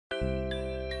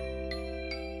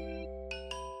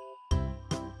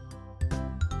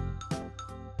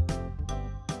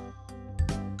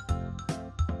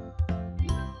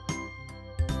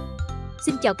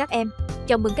Xin chào các em,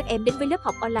 chào mừng các em đến với lớp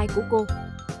học online của cô.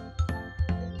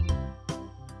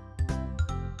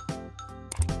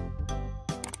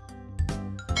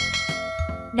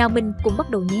 Nào mình cùng bắt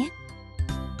đầu nhé.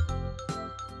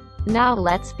 Now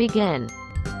let's begin.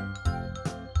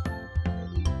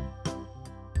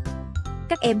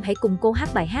 Các em hãy cùng cô hát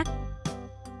bài hát.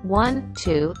 1,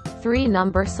 2, 3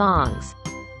 number songs.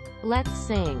 Let's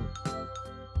sing.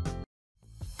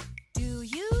 Do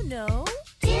you know?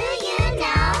 Do you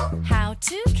know How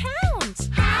to count?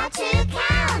 how to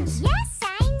count? Yes,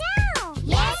 I know.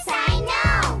 Yes, I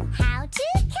know. How to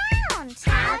count?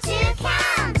 How to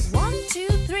count? 1, 2,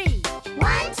 3,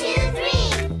 1, 2,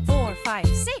 3, 4, 5,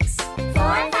 6,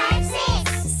 4, 5,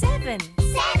 6, 7,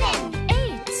 7,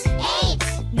 8, 8,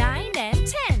 9, and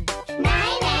 10.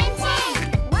 9, and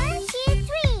 10. 1, 2,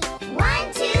 3,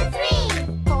 1, 2, 3,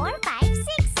 4, 5,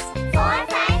 6, 4,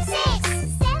 5, 6,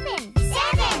 7,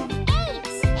 7, 8,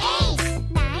 8,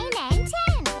 9, and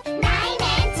 10. 9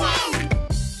 and 10.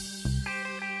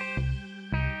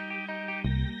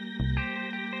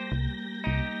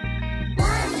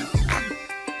 1,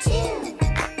 2,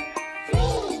 3,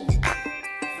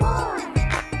 4,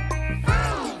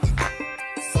 5,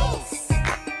 6,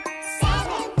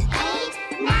 7, 8,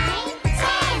 9,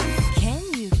 10. Can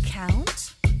you count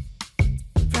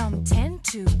from 10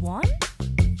 to 1?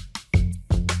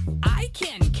 I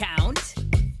can count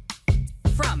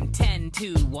from 10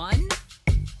 to 1.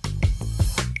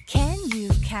 Can you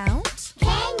count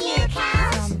Can you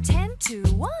count from 10 to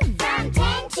 1? from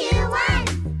 10 to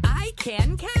 1? I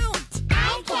can count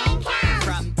I can count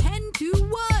from 10 to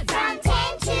 1. from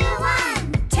 10 to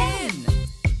 1. 10,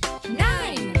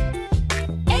 9,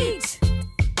 8,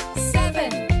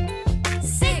 7,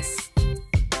 6,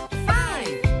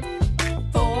 5,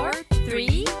 4,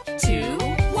 3, 2,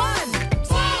 1.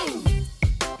 10,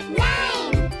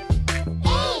 9,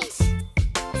 8,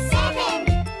 7,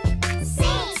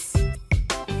 6,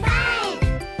 5,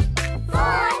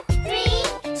 4, 3,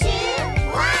 2,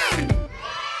 1.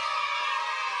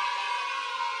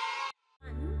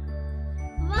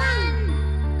 1,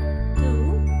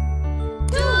 2,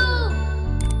 2,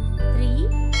 3,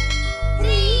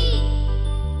 3,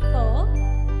 4,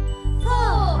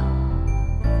 4,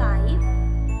 5,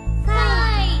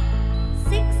 5,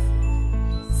 6,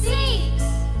 6,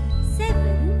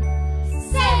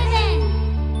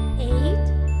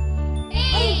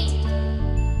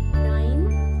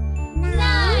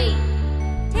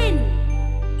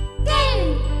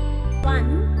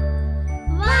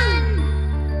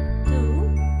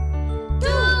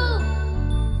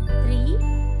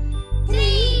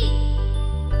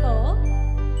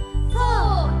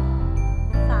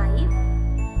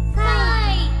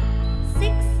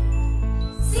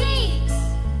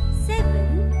 7,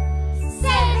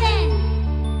 7,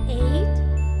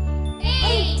 8, 8, 9, 9, 10.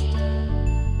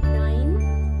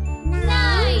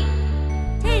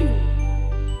 10.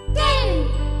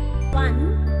 1,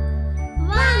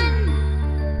 1, 2,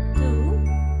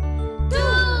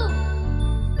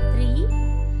 2,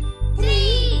 3,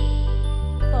 3,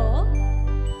 4,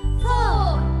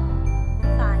 4,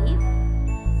 5,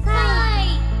 5,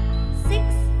 6,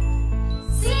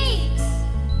 6,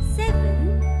 7,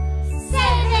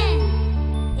 7,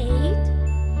 8,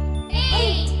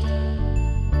 8,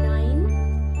 9,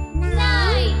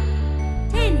 9,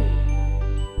 10.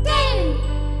 10.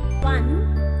 1,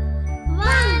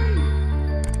 1,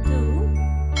 2,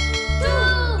 2, 3, 3, 4,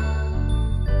 4, 5, 5, 6,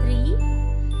 6, 7, 7, 8, 8, 9, 9, 10. 10. 1, 1, 2, 2,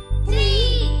 3, 3,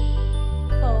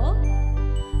 4,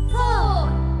 4,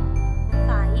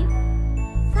 5,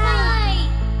 5,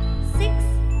 6,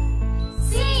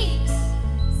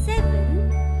 6,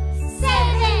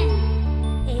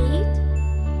 7,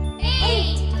 7,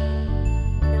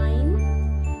 8,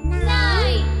 8,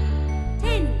 9,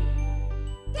 9, 10.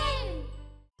 10.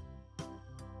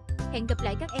 Hẹn gặp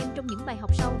lại các em trong những bài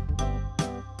học sau.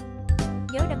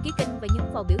 Nhớ đăng ký kênh và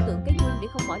nhấn vào biểu tượng cái chuông để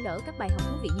không bỏ lỡ các bài học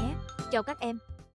thú vị nhé. Chào các em.